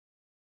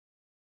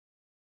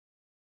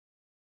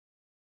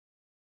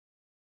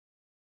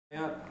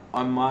Yeah,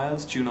 I'm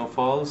Miles, Juno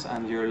Falls,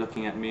 and you're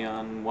looking at me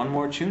on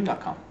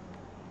OneMoreTune.com.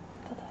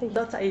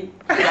 .ie.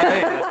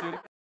 I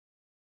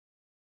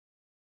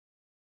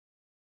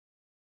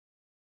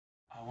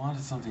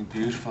wanted something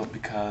beautiful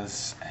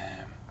because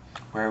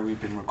where we've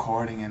been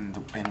recording in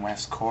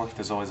West Cork,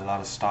 there's always a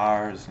lot of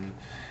stars and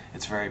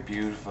it's very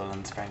beautiful and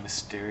it's very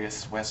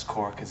mysterious. West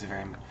Cork is a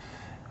very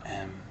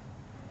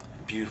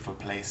beautiful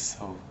place.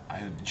 So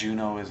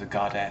Juno is a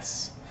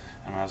goddess,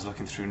 and when I was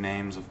looking through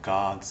names of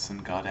gods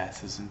and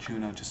goddesses, and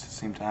Juno just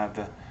seemed to have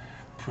the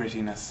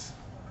prettiness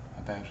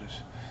about it,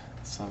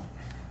 so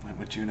went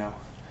with Juno.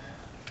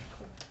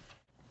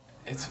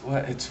 It's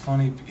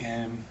funny.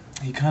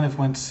 He kind of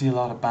went to see a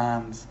lot of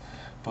bands,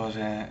 but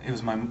it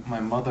was my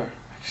mother.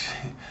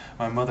 Actually,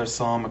 my mother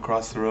saw him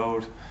across the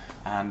road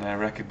and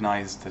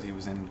recognised that he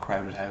was in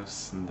Crowded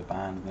House and the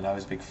band, and that I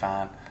was a big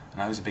fan.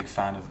 And I was a big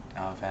fan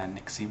of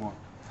Nick Seymour,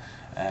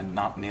 and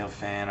not Neil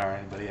Finn or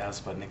anybody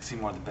else, but Nick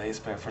Seymour, the bass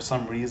player, for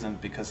some reason,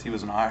 because he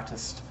was an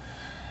artist.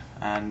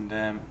 And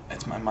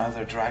it's my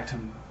mother dragged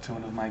him to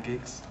one of my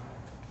gigs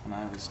when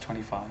I was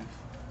 25,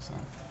 so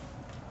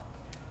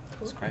it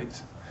was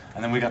great.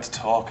 And then we got to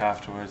talk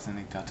afterwards, and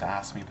he got to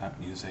ask me about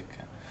music,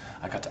 and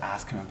I got to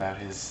ask him about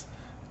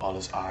all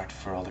his art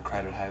for all the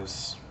Crowded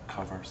House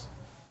covers.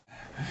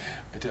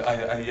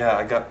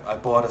 I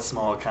bought a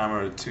small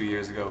camera 2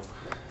 years ago,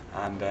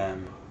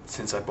 and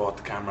since I bought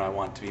the camera, I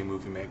want to be a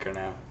movie maker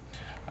now.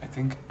 I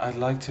think I'd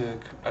like to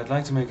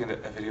make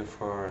a video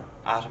for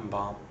Atom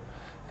Bomb.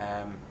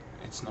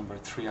 It's number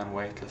 3 on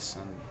Waitlist,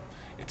 and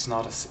it's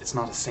not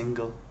a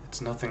single. It's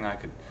nothing I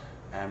could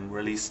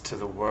release to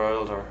the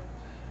world, or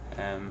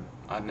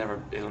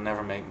it'll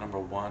never make number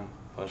 1.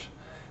 But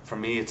for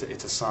me,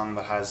 it's a song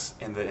that has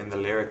in the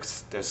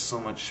lyrics, there's so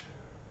much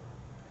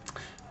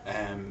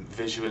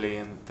visually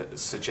and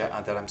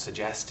that I'm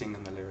suggesting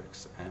in the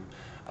lyrics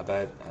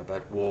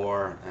about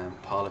war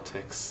and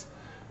politics,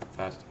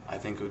 that I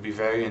think it would be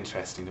very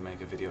interesting to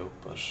make a video.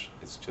 But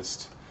it's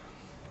just,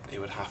 it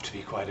would have to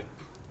be quite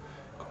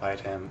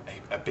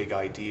a big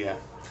idea.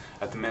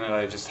 At the minute,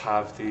 I just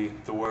have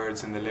the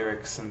words and the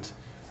lyrics, and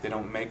they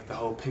don't make the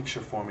whole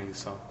picture for me.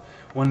 So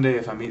one day,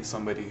 if I meet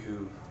somebody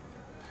who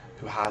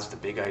has the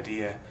big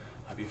idea,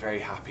 I'd be very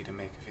happy to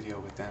make a video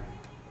with them.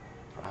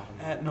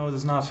 No,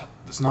 there's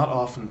not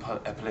often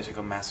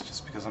political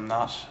messages, because I'm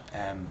not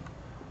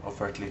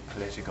overtly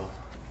political.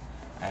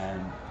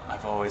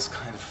 I've always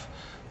kind of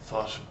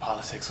thought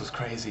politics was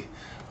crazy.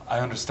 I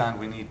understand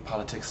we need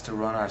politics to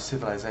run our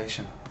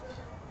civilization,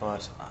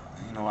 but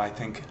you know, I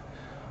think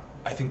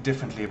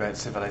differently about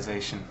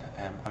civilization.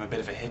 I'm a bit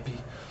of a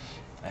hippie,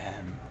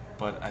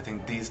 but I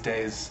think these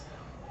days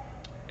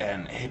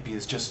hippie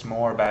is just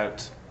more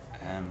about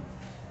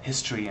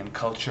history and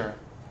culture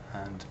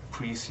and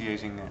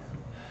appreciating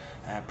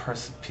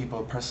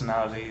people,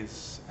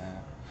 personalities.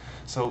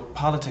 So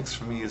politics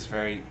for me is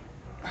very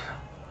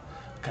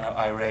kind of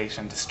irate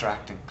and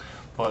distracting.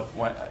 But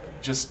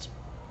just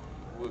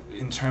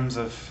in terms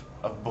of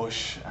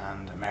Bush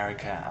and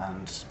America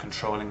and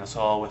controlling us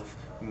all with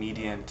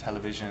media and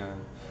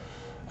television,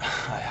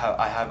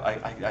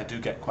 I do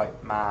get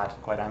quite mad,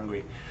 quite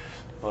angry.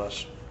 But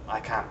I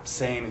can't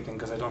say anything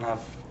because I don't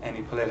have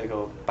any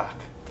political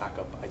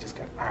backup. I just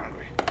get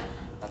angry.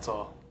 That's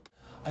all.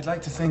 I'd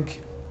like to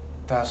think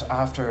that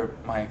after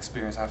my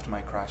experience, after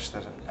my crash,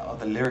 that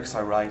the lyrics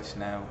I write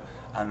now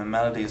and the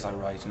melodies I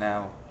write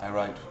now, I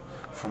write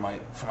for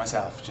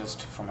myself,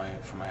 just for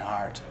my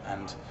heart.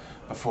 And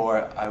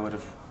before, I would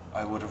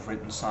have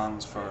written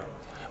songs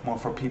more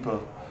for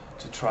people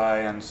to try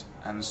and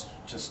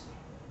just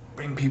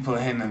bring people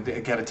in and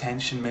get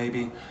attention.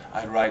 Maybe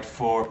I'd write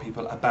for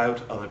people,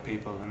 about other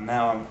people. And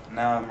now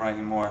I'm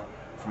writing more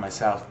for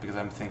myself, because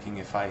I'm thinking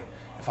if I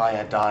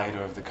had died,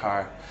 or if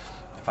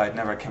I had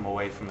never come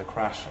away from the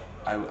crash,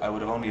 I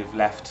would have only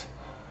left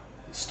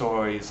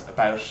stories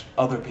about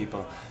other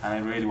people, and I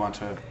really want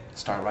to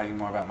start writing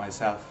more about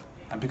myself.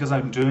 And because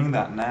I'm doing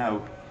that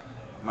now,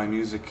 my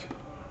music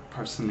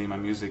has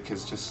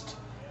just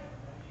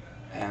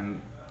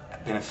been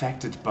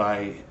affected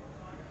by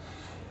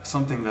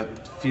something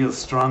that feels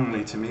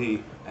strongly to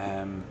me.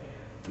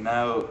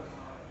 Now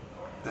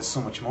there's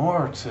so much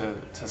more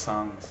to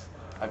songs.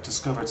 I've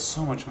discovered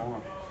so much more.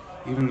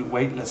 Even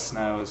Waitlist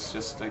now is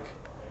just like,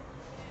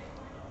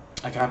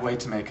 I can't wait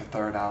to make a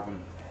 3rd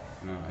album.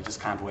 You know, I just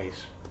can't wait.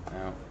 You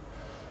know.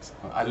 So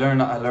I learn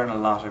a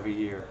lot every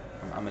year.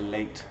 I'm a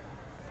late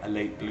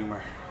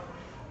bloomer.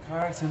 Car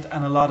accident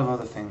and a lot of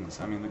other things.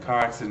 I mean, the car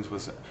accident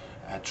was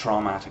a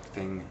traumatic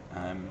thing,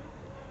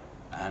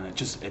 and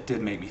it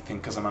did make me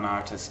think, because I'm an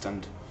artist,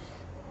 and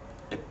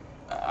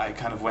I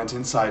kind of went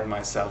inside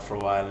myself for a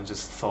while and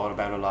just thought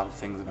about a lot of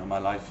things about my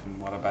life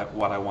and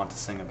what I want to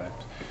sing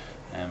about.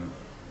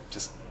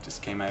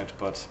 Just came out,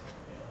 but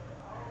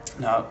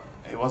no,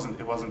 it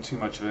wasn't too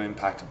much of an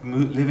impact.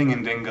 Living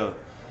in Dingle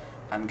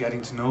and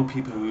getting to know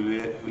people who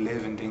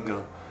live in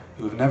Dingle,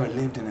 who have never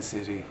lived in a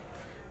city,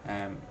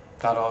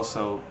 that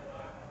also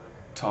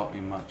taught me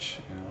much.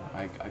 You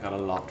know, I got a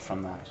lot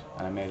from that,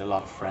 and I made a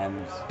lot of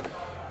friends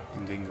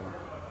in Dingle.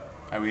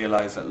 I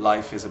realised that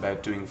life is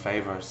about doing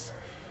favours.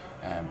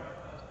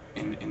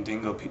 In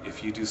Dingle,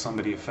 if you do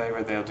somebody a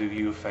favour, they'll do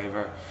you a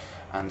favour,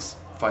 and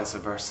vice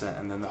versa.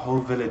 And then the whole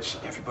village,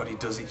 everybody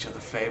does each other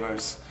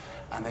favours,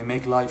 and they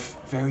make life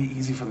very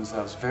easy for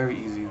themselves, very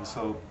easy. And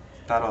so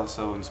that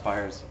also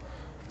inspired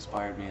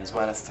me, as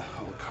well as the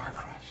whole car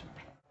crash.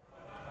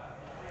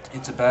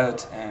 It's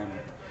about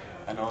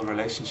an old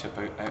relationship.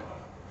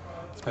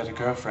 It's about a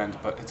girlfriend,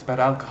 but it's about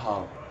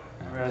alcohol.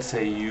 Whenever I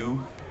say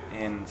you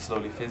in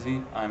Slowly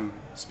Fizzy, I'm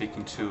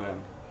speaking to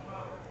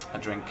a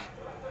drink.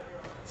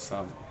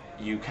 So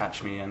you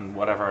catch me and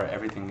whatever,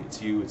 everything,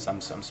 it's you,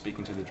 I'm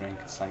speaking to the drink.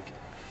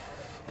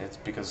 It's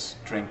because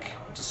drink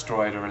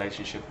destroyed a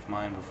relationship of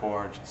mine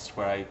before, just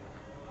where I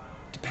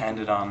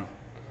depended on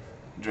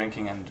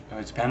drinking, and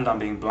I depended on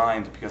being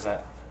blind because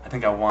I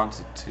think I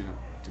wanted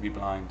to be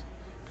blind,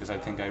 because I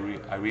think I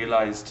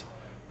realized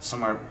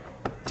somewhere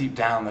deep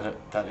down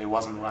that it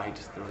wasn't right,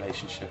 the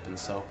relationship, and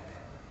so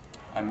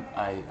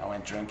I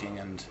went drinking,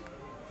 and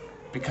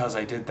because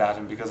I did that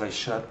and because I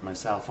shut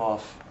myself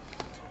off,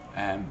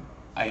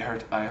 I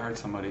hurt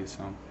somebody,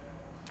 so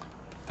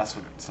that's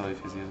what Slowly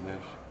Fizzy is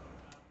about.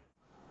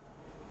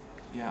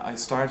 Yeah, I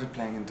started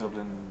playing in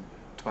Dublin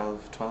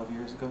 12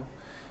 years ago,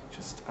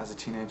 just as a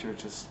teenager,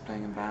 just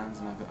playing in bands,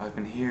 and I've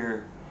been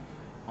here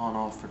on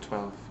off for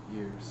 12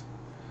 years.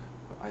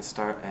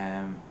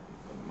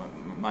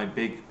 My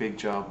big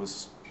job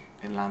was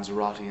in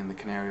Lanzarote in the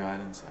Canary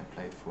Islands. I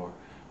played for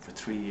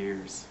 3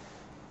 years,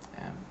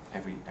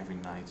 every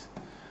night,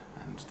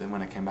 and then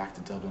when I came back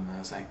to Dublin, I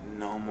was like,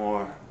 no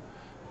more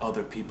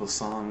other people's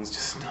songs,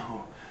 just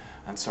no,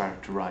 and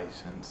started to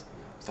write, and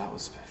that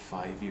was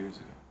 5 years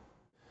ago.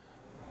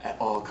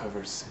 All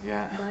covers,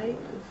 yeah. Right.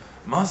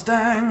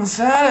 Mustang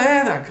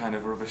Sally, that kind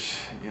of rubbish,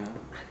 you know.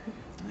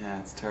 Yeah,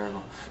 it's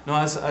terrible. No,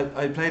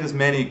 I played as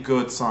many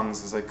good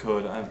songs as I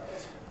could.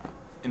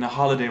 In a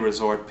holiday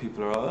resort,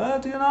 people are all,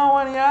 oh, do you know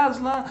when he has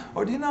land?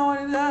 Or do you know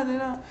when he does, you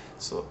know?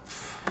 So,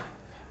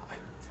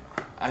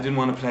 I didn't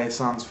want to play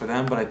songs for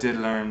them, but I did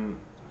learn,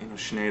 you know,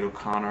 Sinead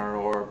O'Connor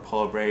or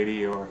Paul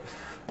Brady or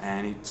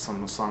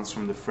some songs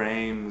from The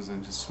Frames,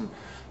 and just some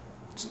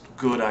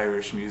good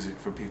Irish music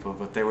for people,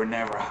 but they were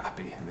never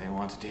happy. They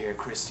wanted to hear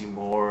Christy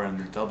Moore and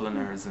the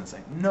Dubliners, and it's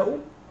like,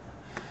 no.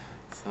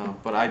 So,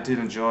 but I did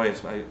enjoy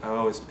it. I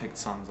always picked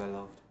songs I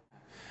loved.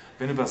 I've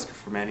been a busker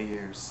for many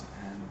years,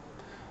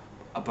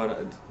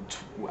 but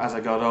as I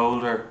got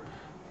older,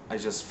 I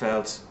just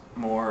felt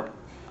more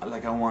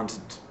like I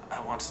wanted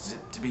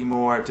it to be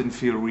more. It didn't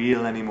feel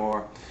real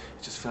anymore.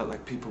 It just felt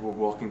like people were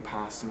walking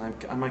past, and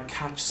I might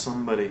catch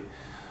somebody,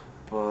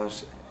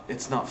 but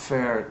it's not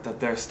fair that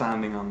they're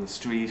standing on the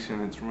street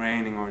and it's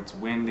raining or it's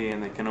windy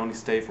and they can only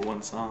stay for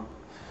one song.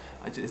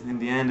 In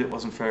the end, it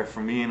wasn't fair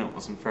for me and it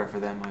wasn't fair for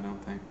them, I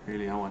don't think.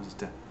 Really, I wanted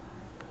to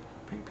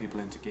bring people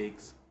into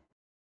gigs.